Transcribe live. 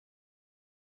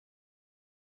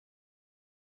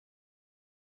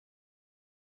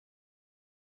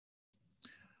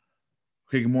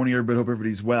Okay, good morning, everybody. Hope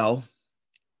everybody's well.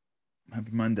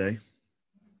 Happy Monday.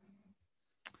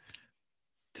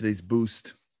 Today's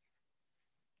boost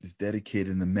is dedicated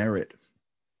in the merit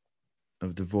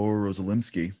of Devora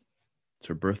Rosalimsky. It's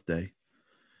her birthday.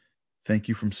 Thank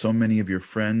you from so many of your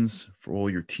friends for all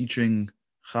your teaching,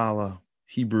 challah,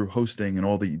 Hebrew hosting, and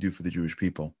all that you do for the Jewish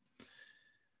people.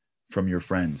 From your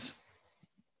friends.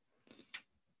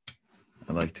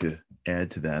 I'd like to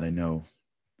add to that. I know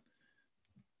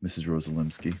Mrs.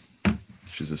 Rosalimsky.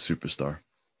 She's a superstar.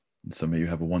 And so may you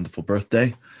have a wonderful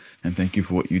birthday, and thank you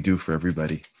for what you do for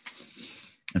everybody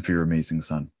and for your amazing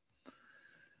son.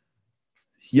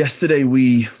 Yesterday,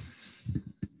 we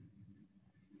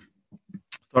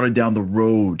started down the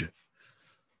road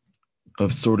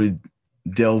of sort of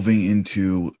delving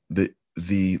into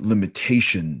the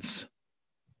limitations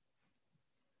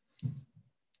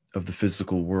of the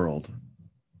physical world.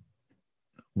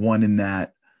 One, in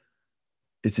that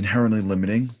it's inherently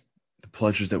limiting. The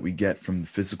pleasures that we get from the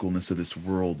physicalness of this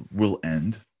world will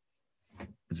end.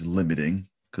 It's limiting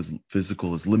because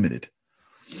physical is limited.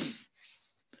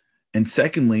 And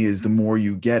secondly, is the more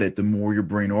you get it, the more your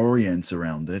brain orients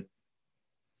around it.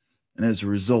 And as a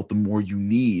result, the more you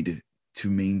need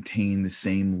to maintain the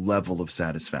same level of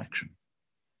satisfaction.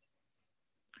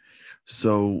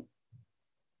 So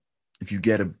if you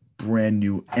get a brand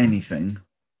new anything,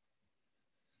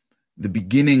 the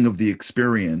beginning of the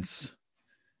experience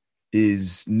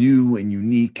is new and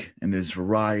unique, and there's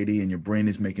variety, and your brain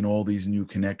is making all these new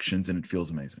connections, and it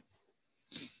feels amazing.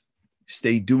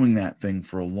 Stay doing that thing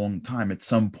for a long time. At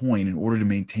some point, in order to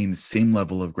maintain the same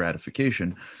level of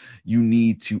gratification, you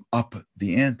need to up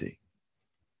the ante.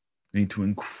 You need to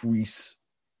increase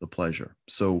the pleasure.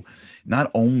 So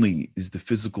not only is the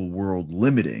physical world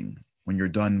limiting when you're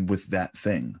done with that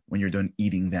thing, when you're done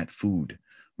eating that food,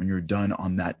 when you're done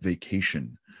on that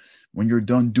vacation, when you're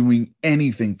done doing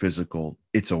anything physical,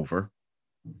 it's over.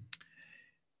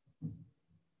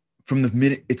 From the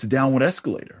minute it's a downward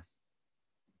escalator.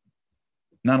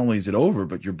 Not only is it over,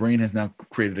 but your brain has now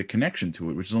created a connection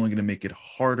to it, which is only going to make it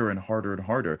harder and harder and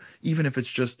harder, even if it's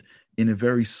just in a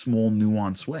very small,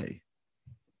 nuanced way.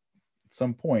 At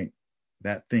some point,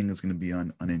 that thing is going to be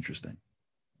uninteresting.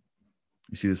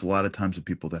 You see this a lot of times with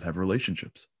people that have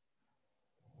relationships.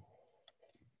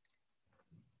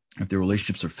 If their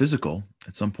relationships are physical,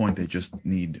 at some point they just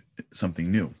need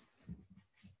something new.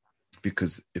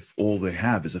 Because if all they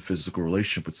have is a physical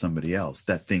relationship with somebody else,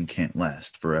 that thing can't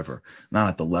last forever. Not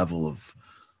at the level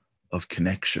of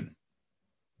connection.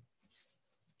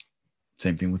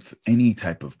 Same thing with any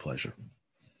type of pleasure.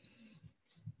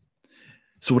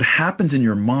 So what happens in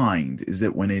your mind is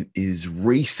that when it is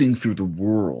racing through the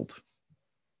world,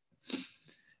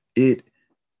 it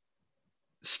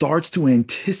starts to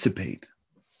anticipate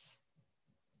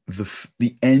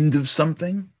the end of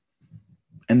something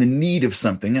and the need of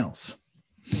something else.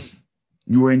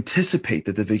 You anticipate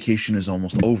that the vacation is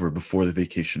almost over before the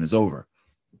vacation is over.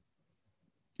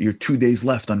 You're 2 days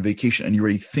left on vacation and you're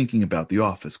already thinking about the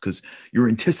office because you're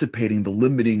anticipating the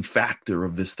limiting factor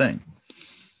of this thing.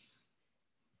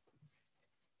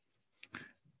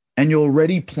 And you're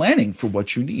already planning for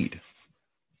what you need.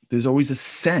 There's always a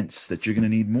sense that you're going to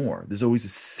need more. There's always a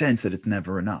sense that it's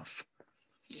never enough.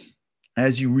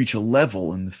 As you reach a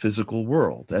level in the physical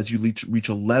world, as you reach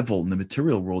a level in the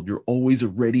material world, you're always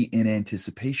already in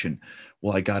anticipation.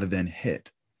 Well, I got to then hit.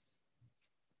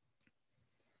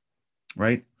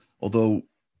 Right? Although,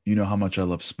 you know how much I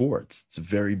love sports. It's a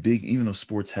very big, even though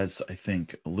sports has, I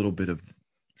think, a little bit of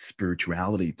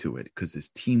spirituality to it because there's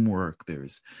teamwork,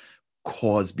 there's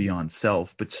cause beyond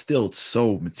self, but still it's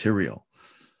so material.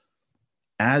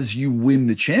 As you win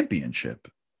the championship,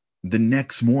 the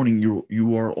next morning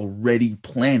you are already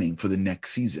planning for the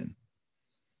next season.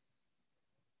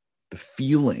 The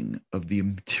feeling of the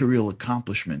material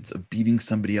accomplishments of beating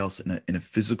somebody else in a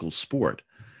physical sport,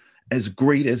 as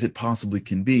great as it possibly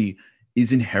can be,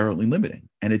 is inherently limiting.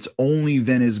 And it's only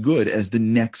then as good as the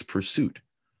next pursuit.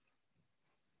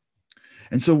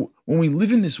 And so when we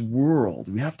live in this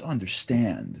world, we have to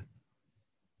understand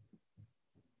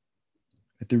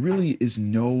that there really is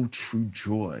no true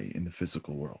joy in the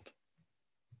physical world.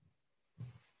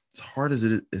 As hard as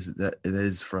it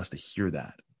is for us to hear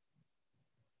that.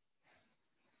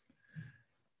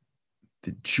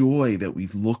 The joy that we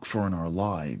look for in our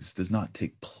lives does not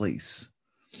take place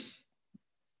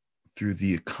through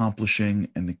the accomplishing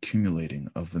and the accumulating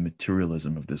of the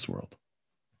materialism of this world.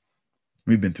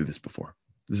 We've been through this before.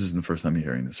 This isn't the first time you're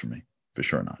hearing this from me. For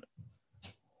sure not.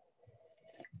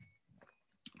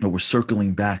 But we're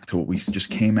circling back to what we just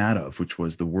came out of, which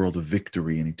was the world of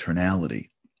victory and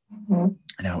eternality. and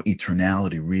how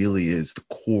eternality really is the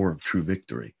core of true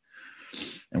victory.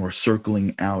 And we're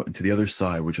circling out into the other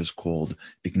side, which is called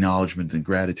acknowledgement and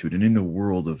gratitude. And in the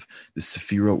world of the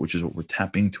Sephirot, which is what we're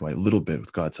tapping into a little bit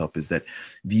with God's help, is that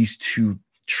these two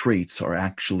traits are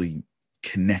actually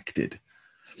connected.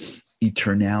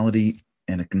 Eternality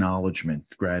and acknowledgement,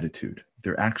 gratitude.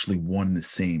 They're actually one and the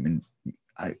same. And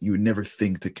you would never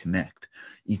think to connect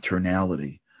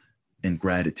eternality and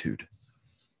gratitude.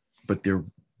 But they're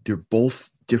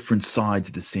both different sides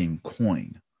of the same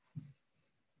coin,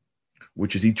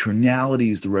 which is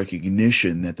eternality is the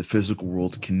recognition that the physical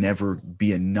world can never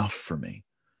be enough for me.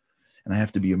 And I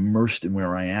have to be immersed in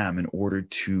where I am in order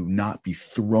to not be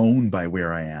thrown by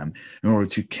where I am, in order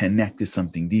to connect to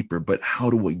something deeper. But how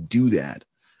do I do that?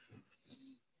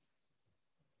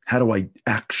 How do I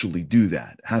actually do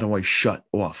that? How do I shut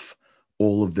off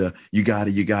all of the you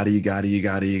gotta?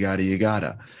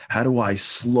 How do I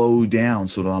slow down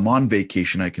so that I'm on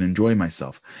vacation, I can enjoy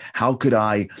myself? How could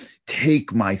I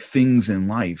take my things in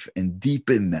life and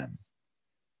deepen them?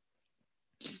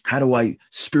 How do I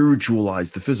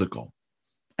spiritualize the physical?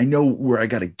 I know where I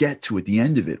got to get to at the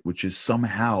end of it, which is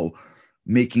somehow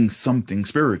making something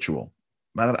spiritual.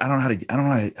 But I don't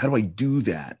know how do I do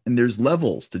that? And there's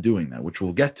levels to doing that, which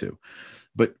we'll get to.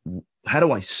 But how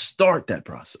do I start that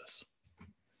process?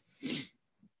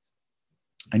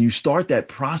 And you start that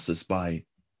process by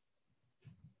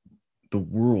the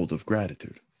world of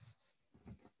gratitude.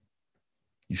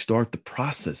 You start the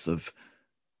process of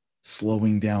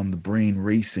slowing down the brain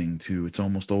racing to it's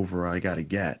almost over. I got to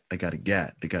get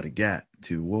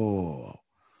to, whoa,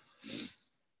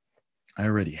 I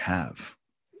already have.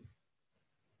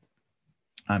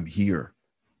 I'm here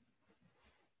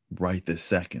right this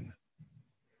second.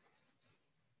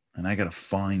 And I got to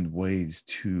find ways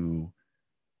to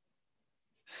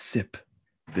sip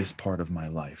this part of my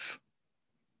life.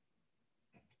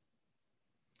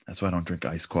 That's why I don't drink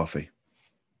iced coffee.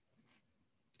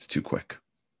 It's too quick.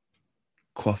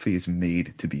 Coffee is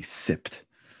made to be sipped,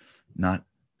 not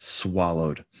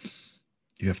swallowed.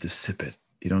 You have to sip it.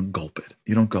 You don't gulp it.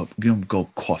 You don't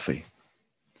gulp coffee.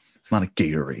 It's not a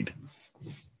Gatorade.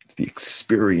 It's the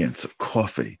experience of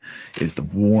coffee. Is the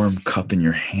warm cup in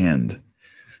your hand,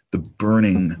 the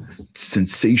burning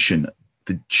sensation,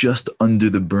 the just under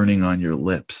the burning on your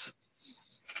lips.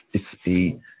 It's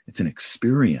an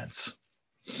experience.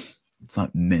 It's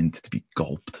not meant to be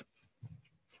gulped.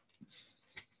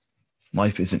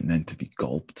 Life isn't meant to be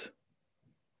gulped.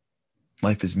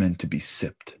 Life is meant to be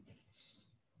sipped.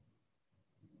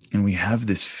 And we have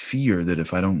this fear that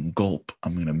if I don't gulp,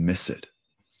 I'm going to miss it.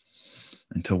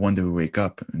 Until one day we wake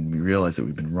up and we realize that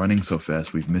we've been running so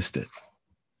fast, we've missed it.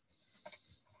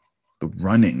 The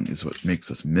running is what makes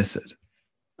us miss it.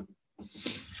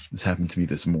 This happened to me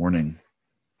this morning,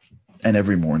 and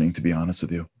every morning, to be honest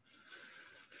with you.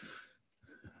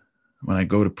 When I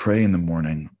go to pray in the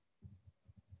morning,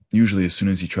 usually as soon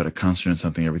as you try to concentrate on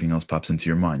something, everything else pops into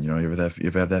your mind. You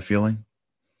ever have that feeling?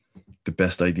 The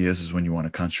best ideas is when you want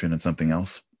to concentrate on something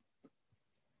else.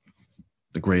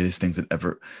 The greatest things that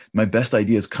ever, my best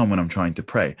ideas come when I'm trying to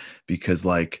pray, because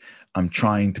I'm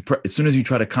trying to pray. As soon as you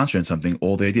try to concentrate on something,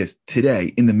 all the ideas.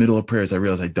 Today, in the middle of prayers, I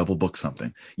realized I double booked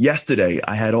something. Yesterday,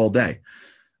 I had all day.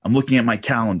 I'm looking at my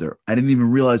calendar. I didn't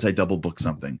even realize I double booked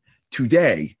something.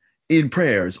 Today, in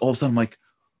prayers, all of a sudden I'm like,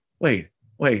 wait.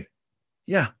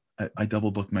 Yeah, I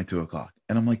double booked my 2:00.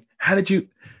 And I'm like, how did you?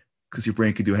 Because your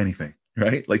brain can do anything,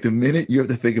 right? Like the minute you have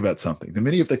to think about something, the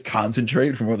minute you have to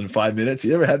concentrate for more than 5 minutes,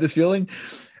 you ever had this feeling?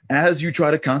 As you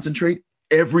try to concentrate,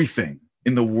 everything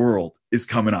in the world is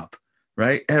coming up,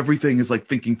 right? Everything is like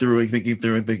thinking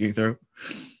through.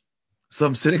 So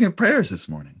I'm sitting in prayers this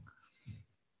morning,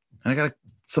 and I got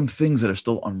some things that are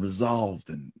still unresolved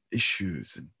and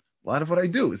issues. And a lot of what I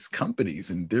do is companies,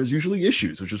 and there's usually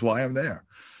issues, which is why I'm there.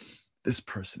 This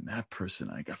person, that person,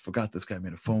 I forgot this guy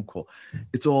made a phone call.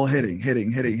 It's all hitting.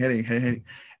 And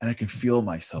I can feel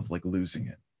myself like losing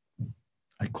it.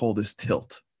 I call this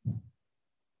tilt. I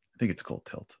think it's called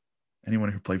tilt.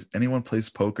 Anyone plays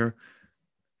poker?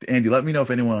 Andy, let me know if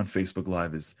anyone on Facebook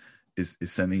Live is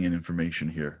sending in information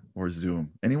here, or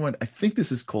Zoom. Anyone? I think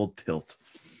this is called tilt.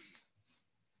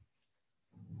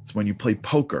 It's when you play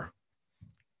poker.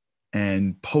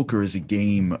 And poker is a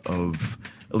game of,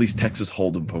 at least Texas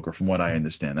Hold'em poker, from what I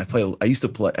understand. I used to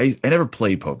play. I never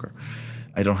play poker.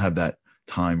 I don't have that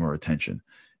time or attention.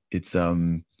 It's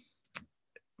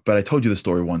but I told you the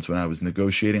story once when I was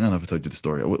negotiating. I don't know if I told you the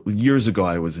story. Years ago,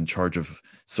 I was in charge of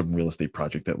some real estate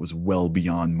project that was well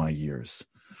beyond my years.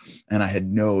 And I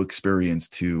had no experience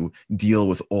to deal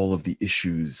with all of the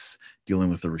issues,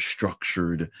 dealing with a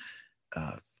restructured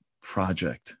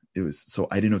project. it was, so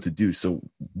I didn't know what to do. So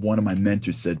one of my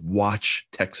mentors said, watch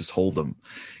Texas Hold'em,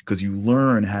 because you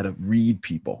learn how to read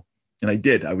people. And I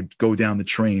did. I would go down the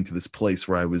train to this place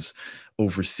where I was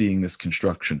overseeing this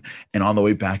construction. And on the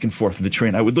way back and forth in the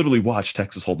train, I would literally watch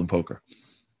Texas Hold'em poker.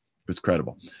 It was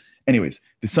credible. Anyways,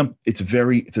 it's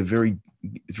very,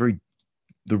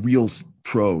 the real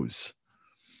pros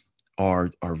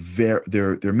are very,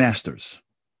 they're masters.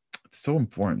 It's so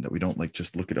important that we don't like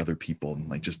just look at other people and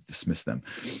like just dismiss them.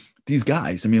 These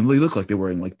guys, I mean, they look like they're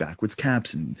wearing like backwards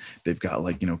caps and they've got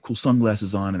like, cool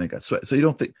sunglasses on and they got sweat. So you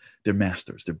don't think they're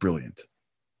masters. They're brilliant.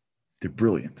 They're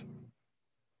brilliant.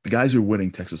 The guys who are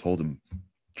winning Texas Hold'em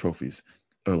trophies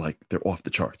are like, they're off the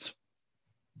charts.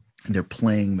 And they're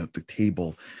playing the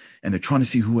table and they're trying to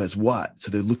see who has what.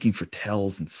 So they're looking for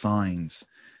tells and signs.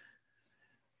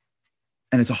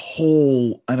 And it's a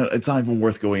whole, it's not even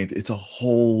worth going into, it's a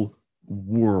whole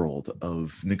world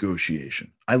of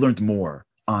negotiation. I learned more,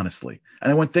 honestly.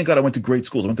 And thank God I went to great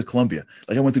schools. I went to Columbia.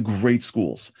 Like I went to great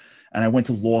schools and I went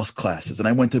to law classes and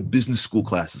I went to business school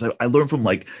classes. I learned from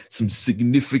like some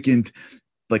significant,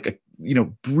 like,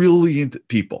 brilliant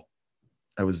people.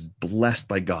 I was blessed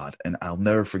by God and I'll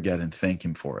never forget and thank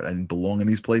him for it. I didn't belong in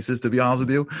these places, to be honest with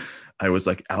you. I was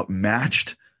like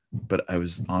outmatched, but I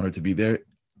was honored to be there.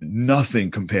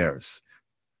 Nothing compares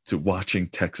to watching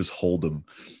Texas Hold'em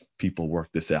people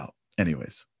work this out.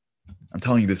 Anyways, I'm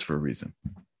telling you this for a reason.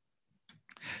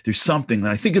 There's something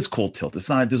that I think it's called tilt. It's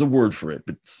not, there's a word for it,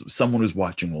 but someone who's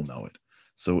watching will know it.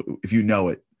 So if you know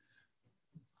it,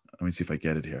 let me see if I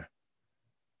get it here.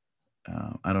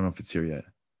 I don't know if it's here yet.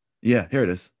 Yeah, here it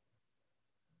is.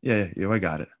 Yeah, I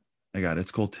got it.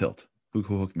 It's called tilt. Who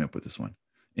hooked me up with this one?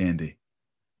 Andy.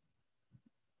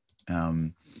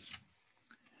 And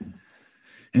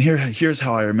here's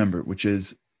how I remember it, which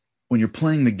is when you're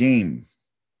playing the game,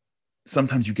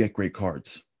 sometimes you get great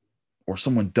cards or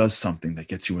someone does something that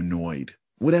gets you annoyed.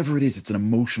 Whatever it is, it's an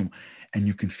emotional, and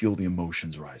you can feel the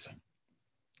emotions rising.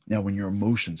 Now, when your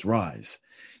emotions rise,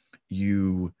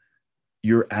 you're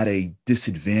at a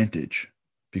disadvantage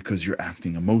because you're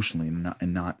acting emotionally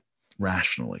and not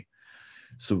rationally.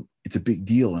 So it's a big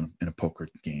deal in a poker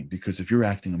game, because if you're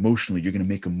acting emotionally, you're going to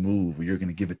make a move or you're going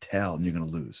to give a tell and you're going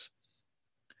to lose.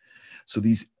 So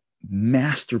these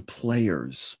master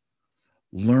players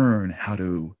learn how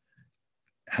to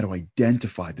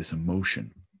identify this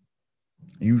emotion.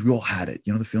 And you all had it.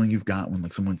 You know the feeling you've got when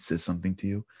like someone says something to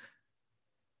you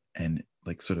and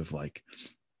like sort of like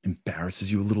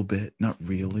embarrasses you a little bit, not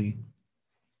really.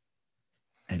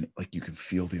 And like you can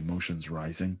feel the emotions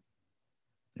rising.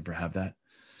 You ever have that?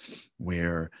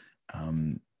 Where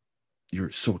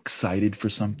you're so excited for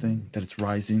something that it's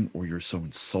rising, or you're so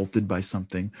insulted by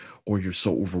something, or you're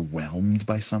so overwhelmed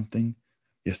by something.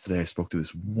 Yesterday, I spoke to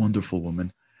this wonderful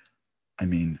woman. I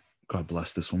mean, God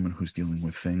bless this woman who's dealing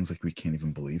with things like we can't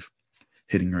even believe,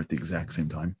 hitting her at the exact same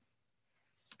time.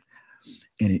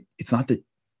 And it's not that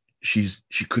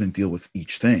she couldn't deal with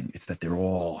each thing. It's that they're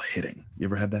all hitting. You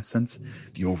ever have that sense?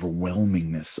 The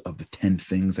overwhelmingness of the 10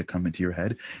 things that come into your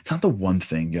head. It's not the one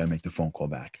thing you got to make the phone call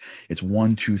back. It's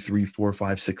 1, 2, 3, 4,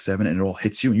 5, 6, 7, and it all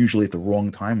hits you. And usually at the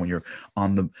wrong time when you're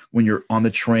on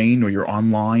the train or you're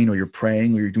online or you're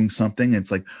praying or you're doing something. And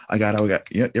it's like, I got.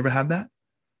 You ever have that?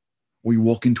 Or you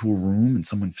walk into a room and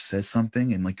someone says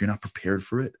something and like you're not prepared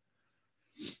for it.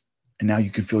 And now you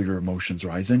can feel your emotions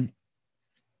rising.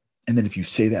 And then if you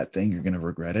say that thing, you're going to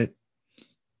regret it.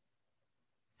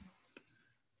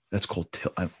 That's called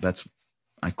tilt.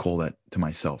 I call that to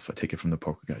myself. I take it from the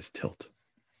poker guys, tilt.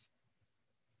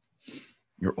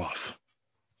 You're off.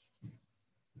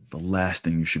 The last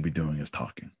thing you should be doing is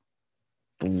talking.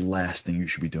 The last thing you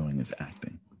should be doing is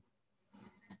acting.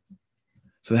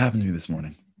 So that happened to me this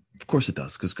morning. Of course it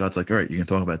does, because God's like, all right, you can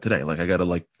talk about it today. Like, I got to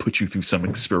like put you through some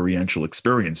experiential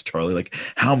experience, Charlie. Like,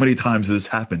 how many times has this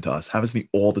happened to us? It happens to me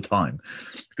all the time,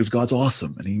 because God's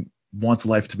awesome and he wants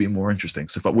life to be more interesting.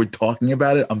 So if we're talking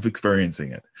about it, I'm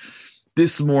experiencing it.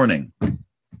 This morning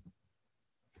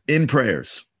in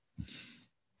prayers,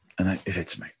 and it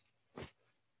hits me.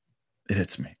 It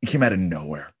hits me. It came out of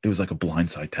nowhere. It was like a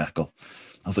blindside tackle.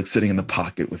 I was like sitting in the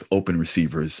pocket with open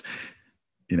receivers,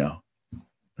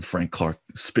 Frank Clark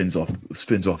spins off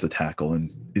the tackle,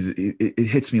 and it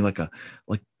hits me like a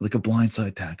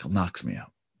blindside tackle, knocks me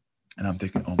out. And I'm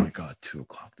thinking, oh my God, 2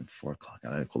 o'clock, then 4 o'clock. I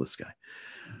gotta call this guy.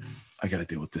 I gotta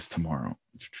deal with this tomorrow.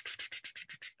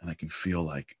 And I can feel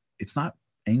like it's not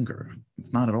anger.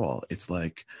 It's not at all. It's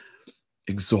like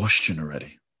exhaustion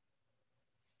already.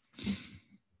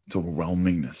 It's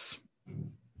overwhelmingness.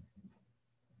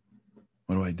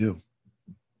 What do I do?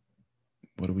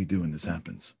 What do we do when this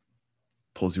happens?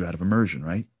 Pulls you out of immersion,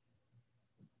 right?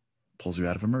 pulls you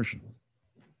out of immersion.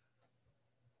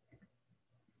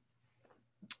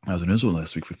 I was in Israel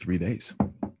last week for 3 days.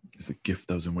 It's the gift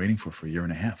I was waiting for a year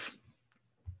and a half.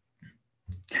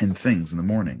 10 things in the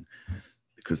morning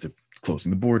because they're closing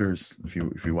the borders. If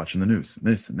you're watching the news,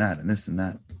 this and that and this and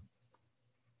that.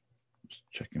 Just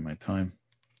checking my time.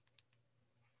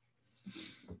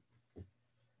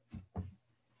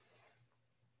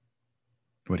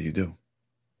 What do you do?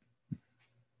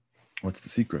 What's the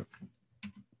secret?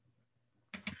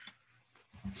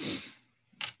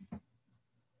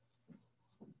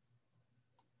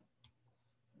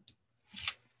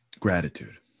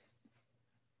 Gratitude.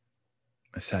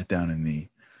 I sat down in the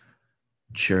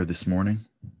chair this morning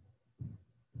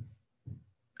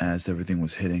as everything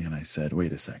was hitting, and I said,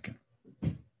 wait a second.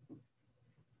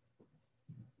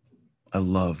 I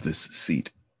love this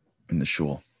seat in the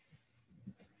shul.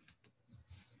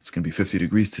 It's going to be 50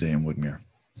 degrees today in Woodmere.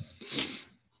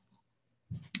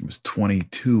 It was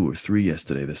 22 or 3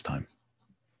 yesterday this time.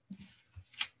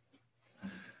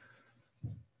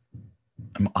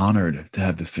 I'm honored to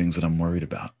have the things that I'm worried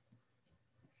about.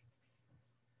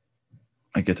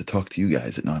 I get to talk to you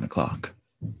guys at 9 o'clock,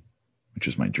 which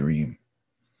is my dream.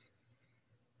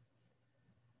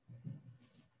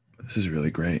 This is really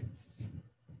great.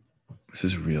 This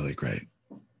is really great.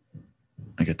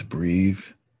 I get to breathe.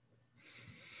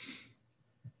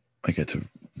 I get to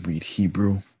read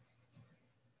Hebrew.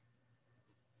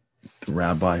 The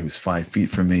rabbi who's 5 feet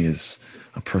from me is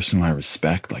a person who I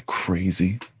respect like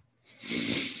crazy.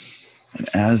 And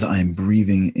as I'm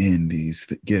breathing in these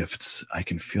gifts, I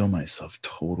can feel myself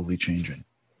totally changing.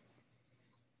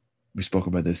 We spoke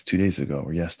about this 2 days ago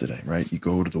or yesterday, right? You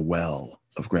go to the well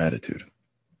of gratitude.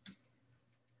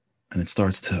 And it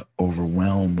starts to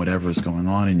overwhelm whatever is going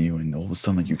on in you. And all of a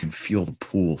sudden, you can feel the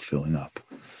pool filling up.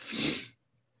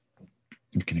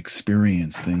 You can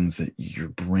experience things that your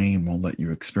brain won't let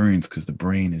you experience because the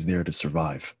brain is there to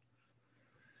survive.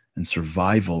 And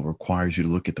survival requires you to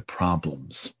look at the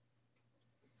problems.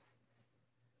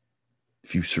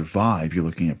 If you survive, you're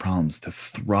looking at problems. To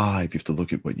thrive, you have to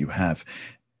look at what you have.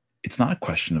 It's not a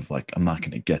question of like, I'm not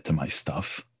going to get to my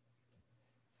stuff.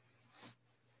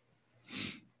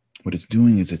 What it's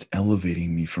doing is it's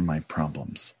elevating me from my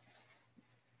problems.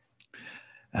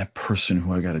 That person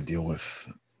who I got to deal with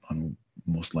on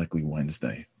most likely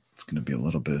Wednesday, it's going to be a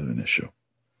little bit of an issue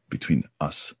between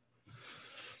us.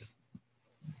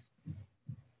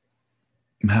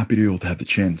 I'm happy to be able to have the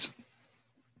chance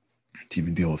to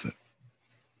even deal with it.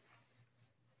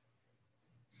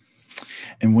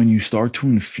 And when you start to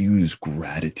infuse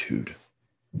gratitude,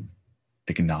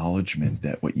 acknowledgement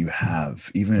that what you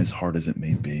have, even as hard as it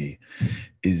may be,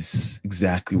 is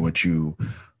exactly what you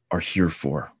are here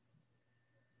for.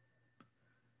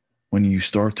 When you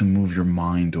start to move your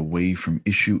mind away from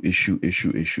issue, which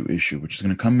is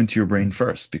going to come into your brain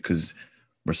first because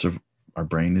our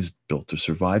brain is built to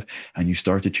survive, and you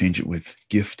start to change it with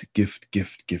gift.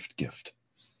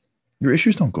 Your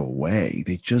issues don't go away.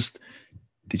 They just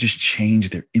change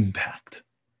their impact.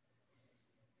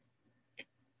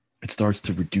 It starts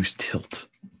to reduce tilt.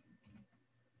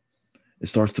 It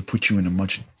starts to put you in a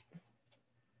much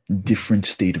different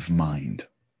state of mind.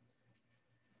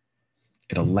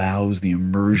 It allows the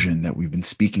immersion that we've been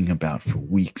speaking about for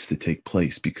weeks to take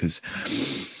place because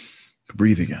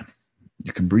breathe again.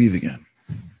 You can breathe again.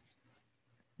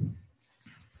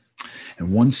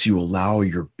 And once you allow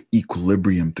your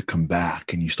equilibrium to come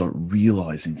back and you start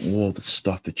realizing all the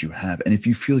stuff that you have, and if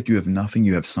you feel like you have nothing,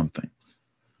 you have something.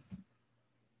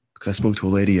 Because I spoke to a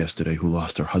lady yesterday who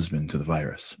lost her husband to the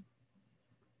virus.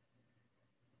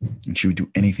 And she would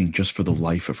do anything just for the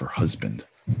life of her husband.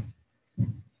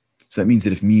 So that means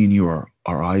that if me and you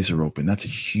our eyes are open, that's a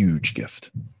huge gift.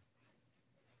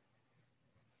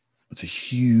 It's a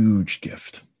huge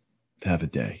gift to have a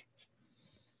day.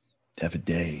 To have a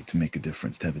day to make a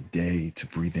difference. To have a day to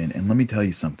breathe in. And let me tell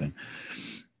you something.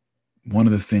 One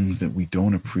of the things that we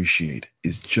don't appreciate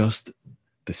is just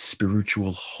the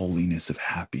spiritual holiness of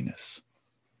happiness.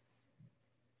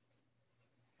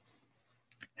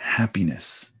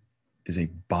 Happiness is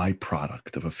a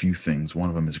byproduct of a few things. One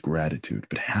of them is gratitude.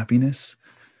 But happiness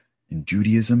in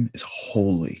Judaism is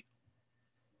holy.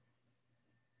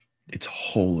 It's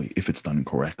holy if it's done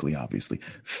correctly, obviously.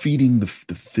 Feeding the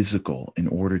physical in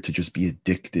order to just be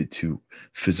addicted to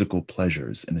physical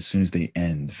pleasures, and as soon as they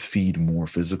end, feed more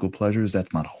physical pleasures,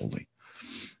 that's not holy.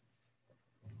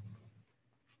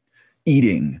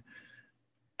 Eating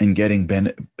and getting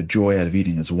joy out of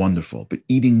eating is wonderful, but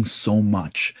eating so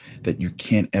much that you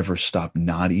can't ever stop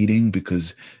not eating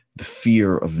because the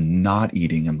fear of not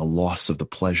eating and the loss of the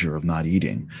pleasure of not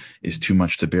eating is too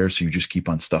much to bear, so you just keep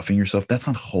on stuffing yourself. That's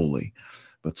not holy.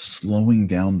 But slowing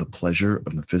down the pleasure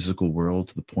of the physical world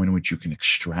to the point in which you can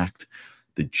extract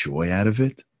the joy out of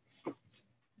it,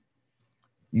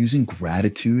 using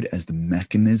gratitude as the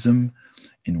mechanism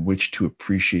in which to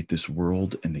appreciate this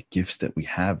world and the gifts that we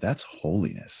have, that's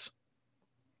holiness.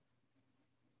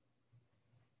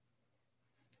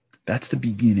 That's the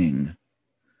beginning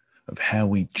of how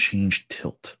we change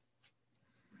tilt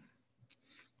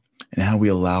and how we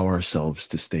allow ourselves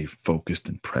to stay focused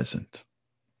and present,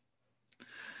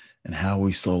 and how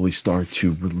we slowly start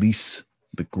to release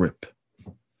the grip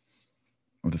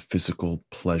of the physical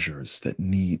pleasures that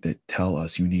tell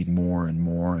us you need more and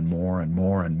more and more and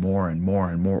more and more and more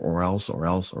and more, or else.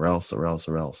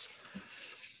 The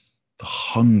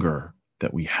hunger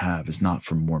that we have is not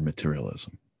for more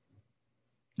materialism.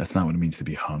 That's not what it means to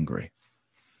be hungry.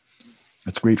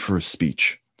 That's great for a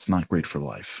speech. It's not great for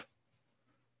life.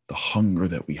 The hunger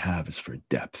that we have is for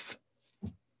depth.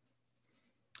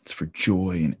 It's for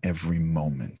joy in every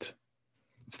moment.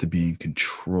 It's to be in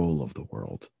control of the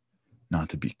world, not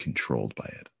to be controlled by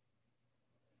it.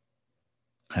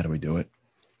 How do we do it?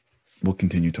 We'll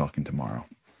continue talking tomorrow.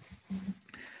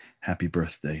 Happy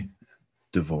birthday,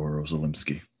 Devorah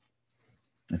Rosalimsky.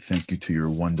 And thank you to your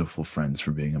wonderful friends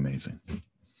for being amazing.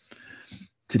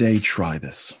 Today, try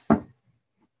this.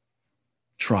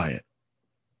 Try it.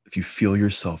 If you feel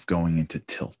yourself going into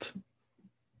tilt,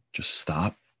 just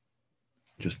stop.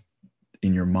 Just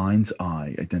in your mind's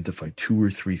eye, identify 2 or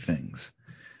 3 things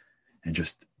and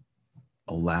just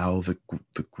allow the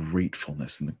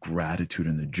gratefulness and the gratitude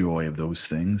and the joy of those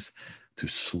things to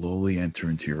slowly enter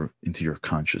into your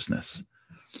consciousness.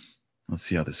 Let's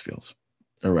see how this feels.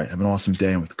 All right. Have an awesome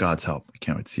day. And with God's help, I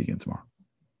can't wait to see you again tomorrow.